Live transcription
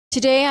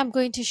Today I'm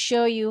going to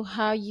show you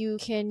how you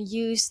can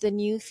use the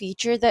new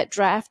feature that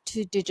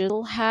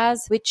draft2digital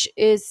has, which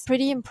is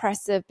pretty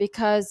impressive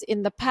because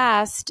in the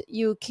past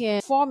you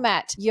can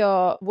format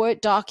your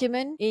Word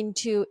document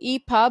into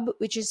epub,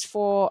 which is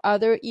for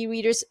other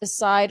e-readers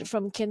aside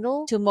from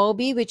Kindle, to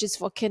mobi, which is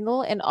for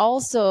Kindle, and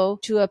also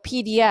to a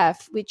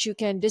PDF, which you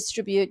can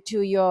distribute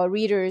to your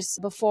readers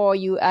before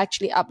you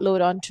actually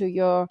upload onto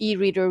your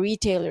e-reader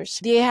retailers.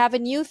 They have a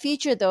new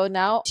feature though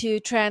now to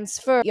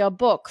transfer your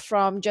book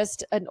from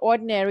just an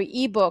ordinary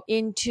ebook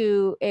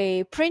into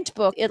a print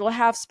book. It'll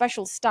have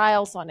special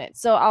styles on it.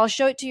 So I'll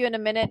show it to you in a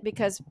minute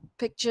because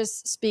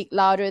pictures speak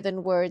louder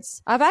than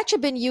words. I've actually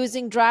been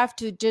using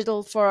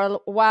draft2digital for a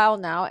while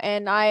now,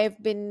 and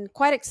I've been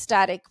quite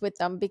ecstatic with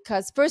them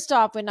because first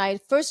off, when I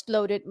first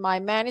loaded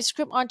my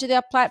manuscript onto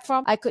their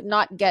platform, I could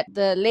not get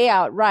the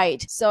layout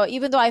right. So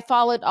even though I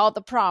followed all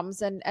the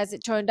prompts, and as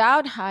it turned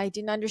out, I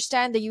didn't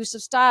understand the use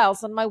of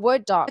styles on my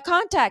Word doc. I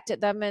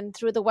contacted them and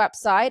through the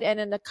website, and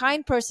then a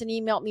kind person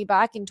emailed me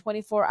back in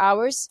 24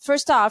 hours.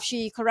 First off,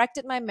 she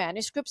corrected my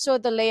manuscript so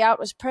the layout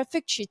was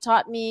perfect. She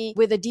taught me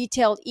with a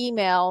detailed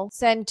email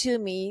sent to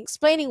me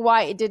explaining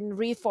why it didn't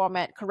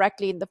reformat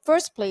correctly in the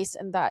first place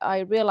and that I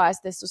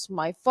realized this was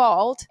my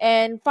fault.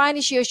 And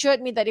finally, she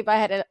assured me that if I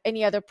had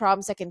any other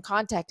problems, I can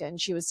contact her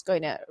and she was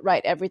going to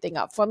write everything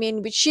up for me,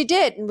 and which she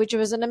did, and which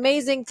was an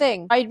amazing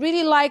thing. I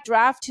really like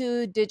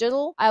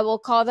draft2digital. I will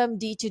call them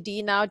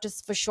D2D now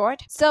just for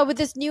short. So with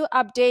this new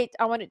update,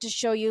 I wanted to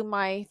show you,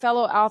 my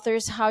fellow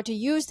authors, how to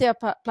use their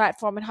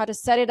platform and how to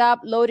set it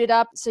up, load it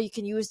up so you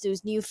can use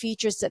those new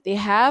features that they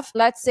have.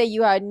 Let's say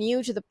you are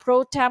new to the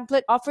pro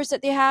template offers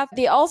that they have.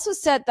 They also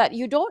said that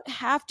you don't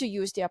have to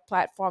use their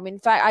platform. In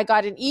fact, I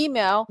got an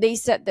email. They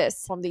sent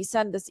this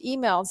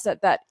email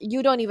said that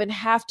you don't even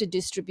have to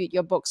distribute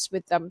your books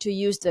with them to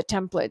use the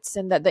templates,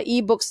 and that the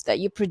ebooks that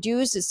you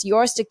produce is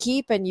yours to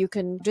keep and you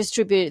can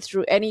distribute it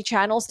through any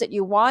channels that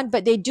you want.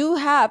 But they do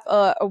have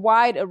a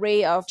wide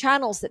array of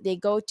channels that they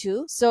go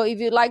to. So if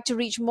you'd like to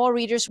reach more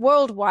readers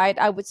worldwide,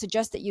 I would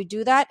suggest that you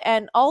do that.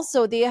 And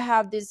also they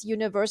have this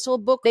universal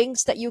book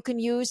links that you can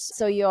use.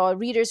 So your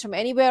readers from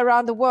anywhere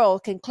around the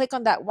world can click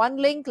on that one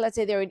link. Let's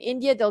say they're in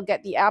India, they'll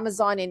get the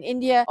Amazon in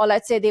India. Or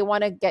let's say they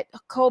want to get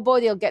Kobo,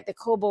 they'll get the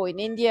Kobo in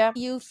India.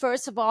 You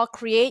first of all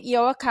create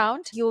your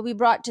account. You will be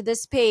brought to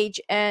this page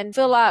and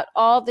fill out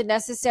all the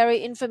necessary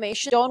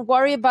information. Don't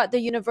worry about the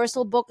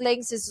universal book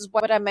links. This is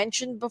what I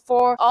mentioned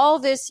before. All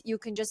this you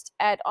can just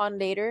add on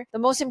later. The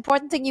most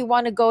important thing you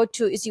want to go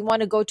to is you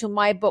want to go to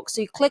my books.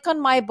 So you click on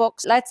my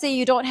books. Let's say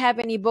you don't have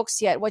any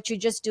books yet. What you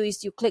just do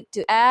is you click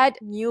to add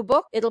new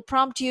book. It'll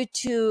prompt you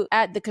to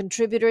add the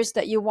contributors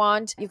that you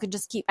want. You can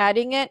just keep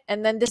adding it.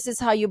 And then this is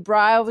how you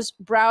browse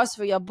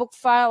for your book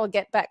file or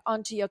get back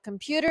onto your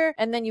computer.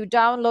 And then you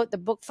download the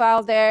book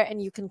file there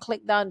and you can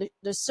click down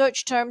the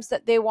search terms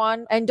that they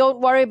want. And don't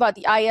worry about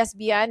the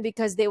ISBN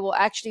because they will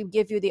actually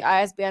give you the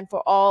ISBN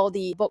for all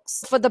the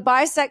books. For the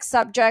bisect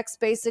subjects,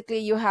 basically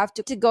you have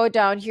to go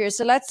down here.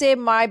 So let's say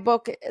my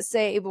book,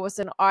 say it was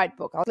an art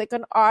book. I'll click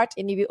on art,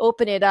 and if you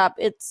open it up,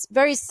 it's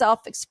very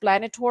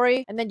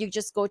self-explanatory, and then you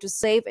just go to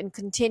save and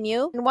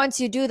continue. And once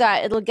you do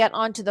that, it'll get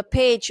onto the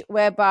page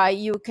whereby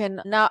you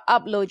can now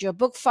upload your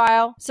book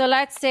file. So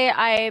let's say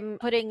I'm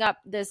putting up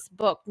this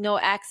book, No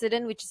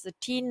Accident, which is a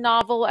teen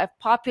novel. I've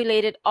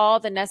populated all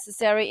the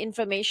necessary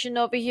information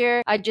over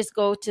here. I just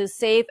go to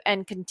save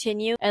and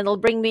continue, and it'll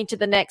bring me to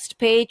the next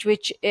page,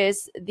 which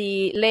is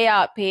the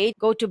layout page.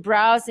 Go to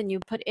browse and you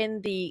put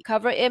in the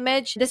cover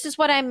image. This is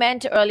what I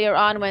meant earlier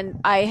on when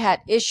I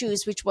had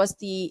issues, which was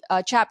the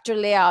chapter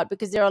layout,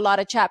 because there are a lot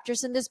of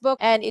chapters in this book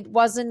and it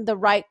wasn't the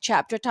right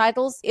chapter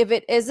titles. If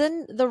it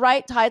isn't the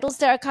right titles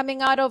that are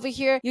coming out over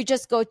here, you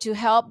just go to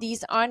help.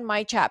 These aren't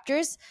my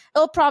chapters.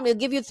 It'll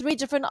give you 3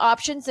 different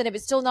options, and if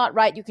it's still not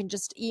right, you can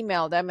just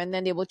email them and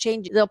then they will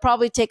change it. They'll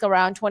probably take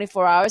around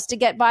 24 hours to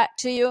get back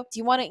to you. If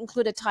you want to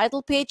include a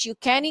title page, you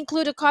can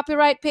include a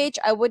copyright page.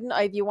 I wouldn't.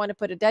 If you want to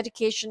put a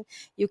dedication,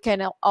 you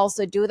can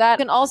also do that.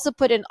 You can also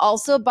put an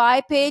also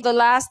by page. The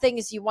last thing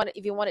is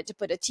if you wanted to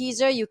put a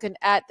teaser, you can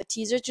add the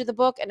teaser to the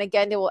book, and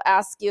again they will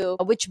ask you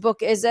which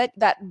book is it.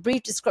 That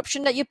brief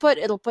description that you put,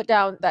 it'll put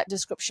down that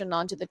description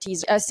onto the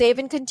teaser. Save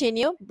and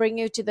continue, bring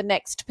you to the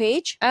next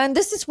page, and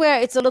this is where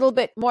it's a little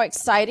bit more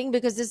exciting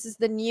because this is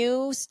the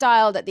new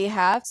style that they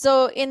have.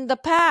 So in the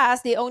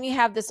past they only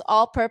have this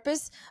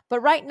all-purpose,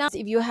 but right now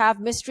if you have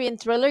mystery and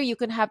thriller, you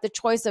can have the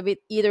choice of it.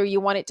 Either you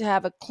want it to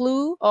have a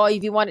clue, or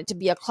if you want it to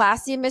be a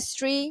classy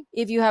mystery.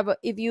 If you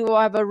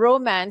have a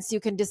romance, you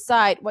can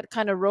decide what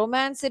kind of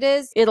romance it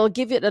is. It'll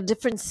give it a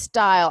different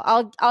style.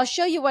 I'll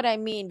show you what I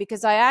mean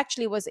because I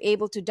actually was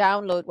able to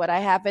download what I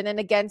have. And then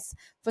again,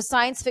 for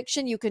science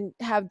fiction, you can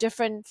have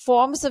different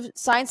forms of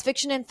science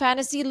fiction and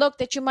fantasy look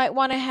that you might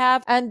want to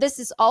have. And this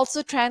is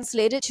also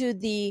translated to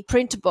the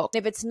print book.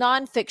 If it's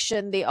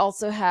non-fiction, they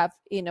also have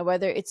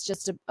whether it's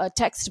just a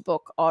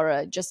textbook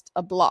or just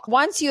a block.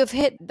 Once you have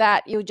hit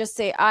that, you just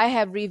say, I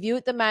have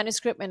reviewed the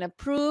manuscript and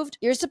approved.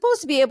 You're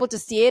supposed to be able to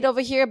see it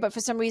over here, but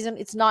for some reason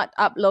it's not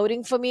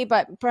uploading for me,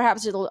 but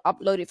perhaps it'll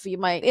upload it for you.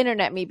 My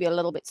internet may be a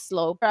little bit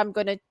slow. I'm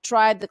going to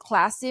try the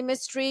classy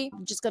mystery.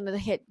 I'm just going to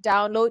hit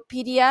download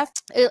PDF.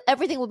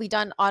 Everything will be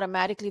done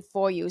automatically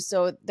for you.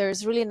 So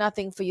there's really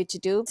nothing for you to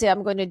do. Say,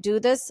 I'm going to do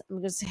this. I'm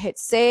going to hit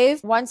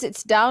save. Once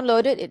it's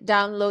downloaded, it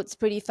downloads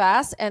pretty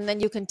fast. And then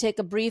you can take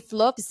a brief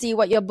look to see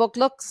what your book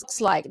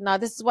looks like. Now,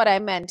 this is what I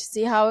meant.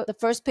 See how the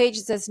first page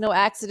says no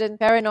accident,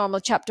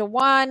 paranormal chapter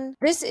 1.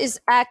 This is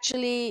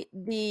actually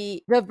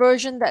the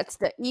version that's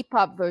the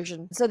epub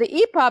version. So the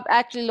epub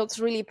actually looks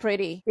really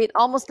pretty. It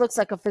almost looks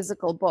like a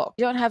physical book.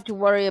 You don't have to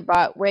worry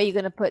about where you're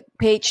going to put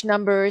page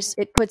numbers.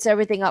 It puts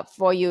everything up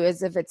for you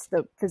as if it's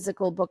the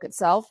physical book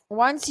itself.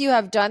 Once you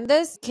have done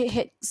this,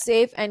 hit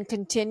save and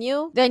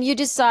continue. Then you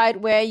decide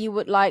where you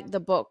would like the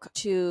book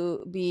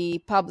to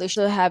be published,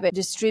 to have it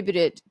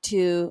distributed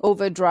to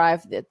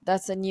Overdrive.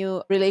 That's a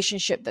new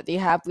relationship that they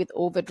have with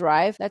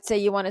Overdrive. Let's say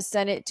you want to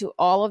send it to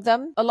all of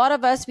them. A lot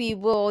of us, we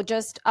will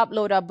just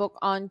upload our book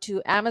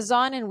onto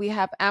Amazon, and we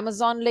have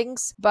Amazon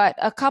links, but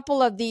a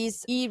couple of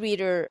these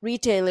e-reader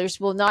retailers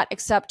will not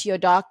accept your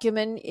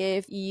document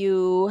if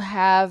you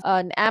have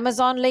an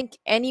Amazon link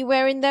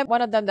anywhere in them.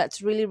 One of them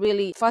that's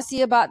really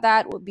fussy about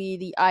that would be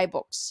the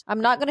iBooks.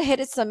 I'm not going to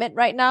hit submit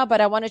right now, but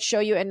I want to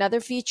show you another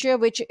feature,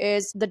 which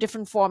is the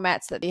different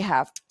formats that they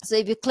have. So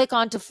if you click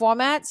onto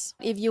formats,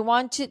 if you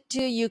wanted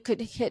to, you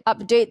could hit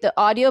update the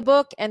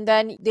audiobook, and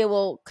then they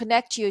will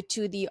connect you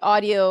to the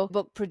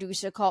audiobook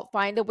producer called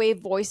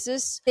Findaway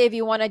Voices. If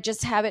you want to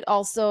just have it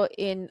also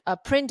in a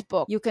print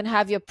book, you can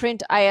have your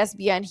print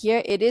ISBN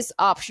here. It is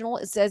optional.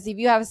 It says if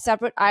you have a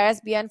separate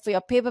ISBN for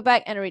your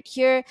paperback, enter it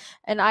here.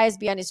 An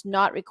ISBN is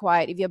not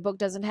required. If your book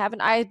doesn't have an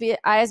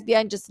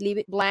ISBN, just leave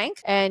it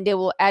blank and they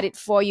will add it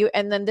for you.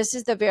 And then this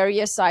is the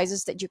various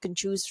sizes that you can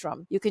choose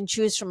from. You can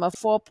choose from a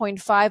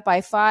 4.5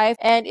 by 5,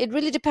 and it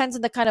really depends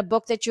on the kind of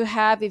book that you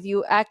have. If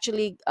you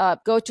actually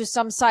go to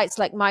some sites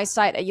like my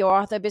site at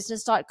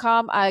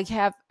yourauthorbusiness.com, I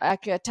have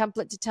actually a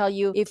template to tell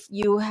you if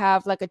you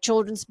have like a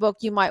children's book,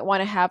 you might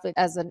want to have it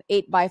as an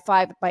 8 by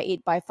 5 by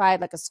 8 by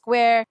 5, like a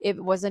square. If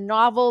it was a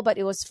novel, but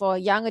it was for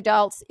young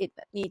adults, it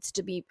needs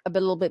to be a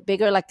little bit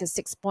bigger, like a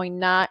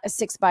 6.9, a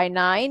 6 by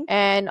 9.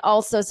 And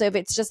also, so if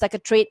it's just like a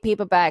trade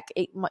paperback,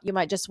 you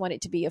might just want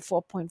it to be a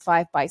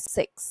 4.5 by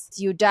 6.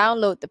 So you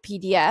download the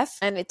PDF,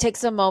 and it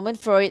takes a moment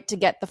for it to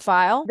get the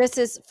file. This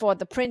is for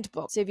the print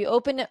book. So if you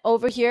open it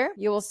over here,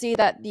 you will see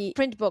that the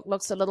print book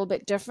looks a little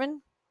bit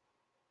different.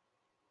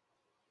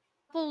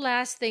 Couple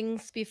last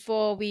things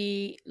before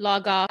we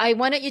log off. I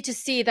wanted you to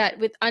see that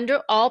with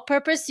under all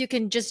purpose, you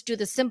can just do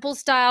the simple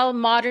style,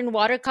 modern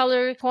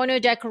watercolor, corner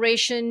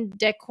decoration,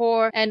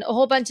 decor, and a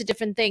whole bunch of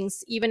different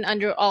things, even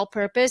under all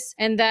purpose.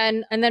 And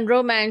then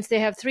romance, they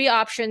have 3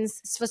 options.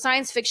 For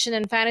science fiction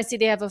and fantasy,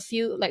 they have a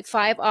few, like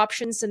 5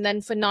 options. And then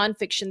for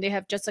nonfiction, they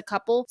have just a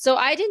couple. So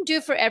I didn't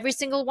do for every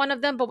single one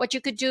of them, but what you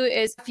could do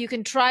is you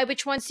can try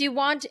which ones you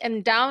want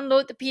and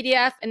download the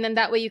PDF, and then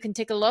that way you can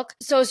take a look.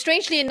 So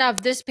strangely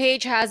enough, this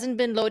page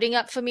hasn't been loading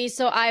up for me,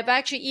 so I've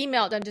actually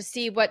emailed them to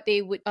see what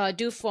they would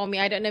do for me.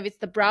 I don't know if it's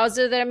the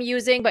browser that I'm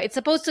using, but it's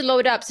supposed to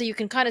load up so you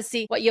can kind of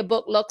see what your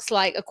book looks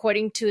like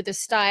according to the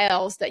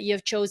styles that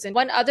you've chosen.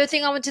 One other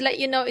thing I want to let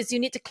you know is you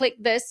need to click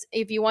this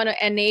if you want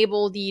to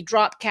enable the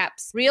drop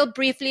caps. Real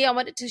briefly, I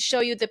wanted to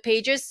show you the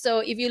pages. So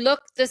if you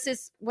look, this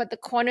is what the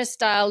corner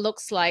style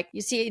looks like.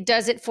 You see it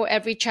does it for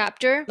every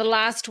chapter. The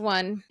last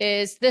one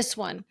is this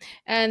one,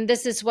 and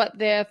this is what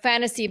the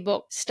fantasy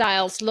book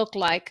styles look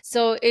like.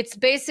 So it's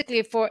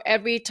basically for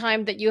every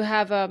time that you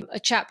have a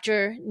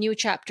chapter, new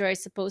chapter, I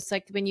suppose,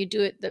 like when you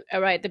do it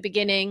right at the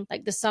beginning,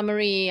 like the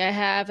summary I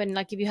have, and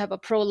like if you have a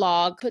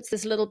prologue, puts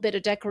this little bit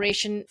of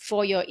decoration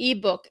for your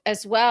ebook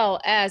as well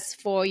as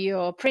for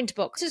your print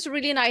book. This is a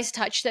really nice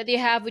touch that they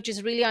have, which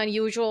is really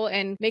unusual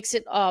and makes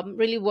it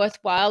really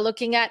worthwhile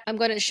looking at. I'm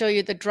going to show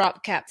you the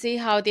drop cap. See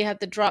how they have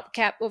the drop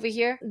cap over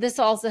here? This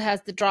also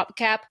has the drop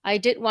cap. I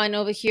did one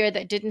over here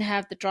that didn't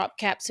have the drop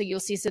cap, so you'll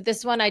see. So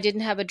this one, I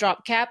didn't have a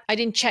drop cap. I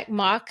didn't check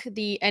mark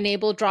the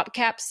enable drop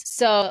caps,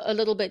 so a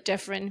little bit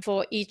different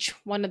for each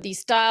one of these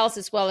styles,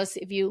 as well as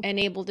if you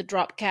enable the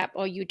drop cap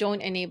or you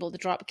don't enable the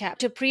drop cap.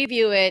 To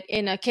preview it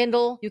in a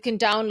Kindle, you can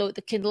download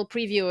the Kindle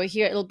previewer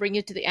here. It'll bring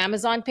you to the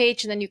Amazon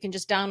page, and then you can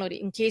just download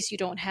it in case you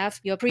don't have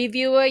your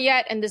previewer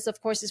yet. And this, of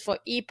course, is for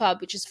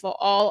epub, which is for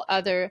all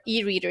other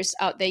e-readers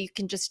out there. You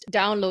can just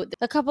download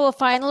a couple of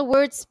final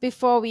words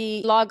before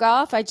we log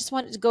off. I just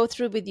wanted to go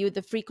through with you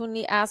the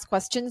frequently asked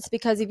questions,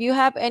 because if you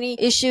have any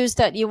issues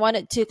that you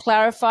wanted to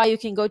clarify, you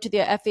can go to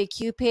their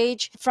FAQ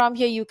page. From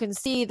here, you can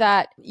see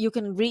that you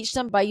can reach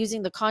them by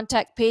using the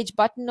contact page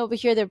button over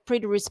here. They're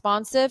pretty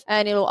responsive,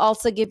 and it'll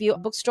also give you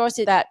bookstores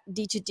that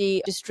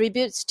D2D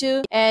distributes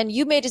to. And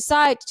you may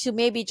decide to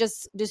maybe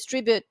just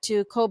distribute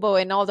to Kobo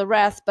and all the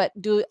rest, but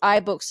do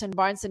iBooks and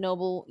Barnes &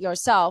 Noble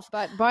yourself.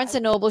 But Barnes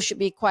 & Noble should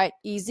be quite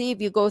easy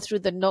if you go through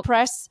the Nook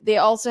Press. They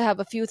also have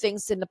a few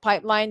things in the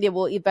pipeline. They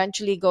will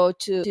eventually go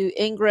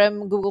to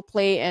Ingram, Google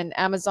Play, and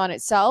Amazon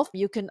itself.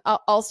 You can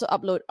also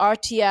upload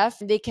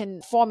RTF. They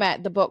can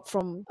format the book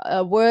from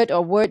a Word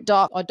or Word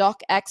doc or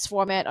docx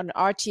format on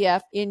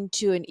RTF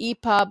into an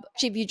EPUB.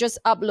 Actually, if you just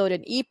upload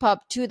an EPUB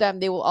to them,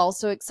 they will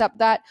also accept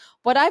that.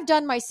 What I've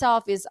done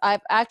myself is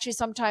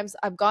sometimes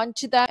I've gone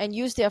to them and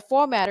used their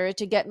formatter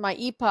to get my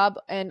EPUB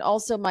and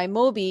also my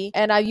mobi,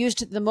 and I've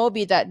used the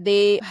mobi that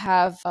they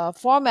have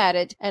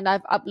formatted, and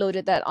I've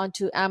uploaded that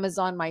onto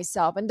Amazon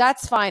myself, and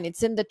that's fine.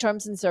 It's in the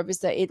terms and service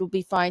that it will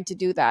be fine to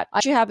do that. I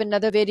actually have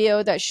another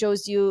video that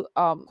shows you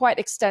quite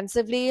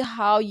extensively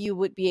how you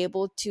would be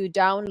able to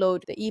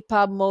download the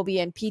EPUB,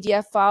 mobi, and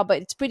PDF file,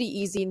 but it's pretty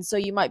easy, and so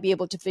you might be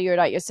able to figure it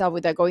out yourself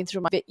without going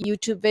through my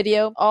YouTube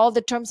video. All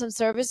the terms and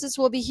services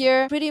will be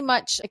here. Pretty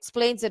much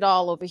explains it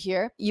all over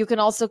here. You can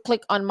also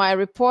click on my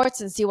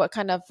reports and see what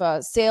kind of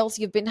sales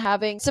you've been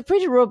having. It's a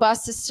pretty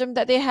robust system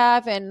that they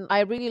have, and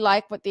I really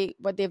like what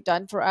they've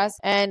done for us.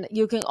 And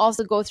you can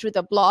also go through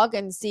the blog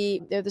and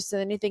see if there's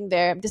anything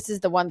there. This is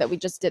the one that we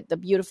just did, the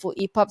beautiful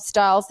EPUB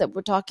styles that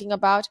we're talking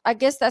about. I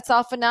guess that's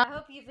all for now. I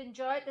hope you've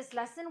enjoyed this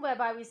lesson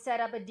whereby we set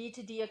up a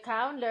D2D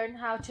account, learn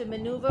how to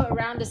maneuver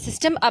around the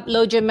system,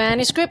 upload your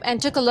manuscript,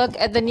 and took a look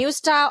at the new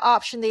style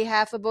option they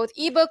have for both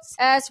ebooks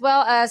as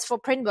well as for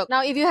print book.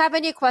 Now, if you have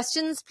any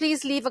questions,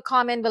 please leave a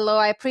comment below.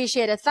 I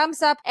appreciate a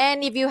thumbs up.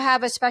 And if you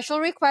have a special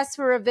request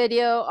for a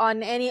video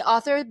on any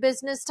author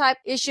business type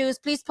issues,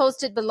 please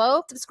post it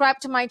below. Subscribe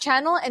to my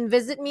channel and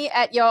visit me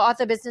at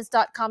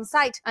yourauthorbusiness.com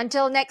site.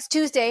 Until next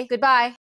Tuesday, goodbye.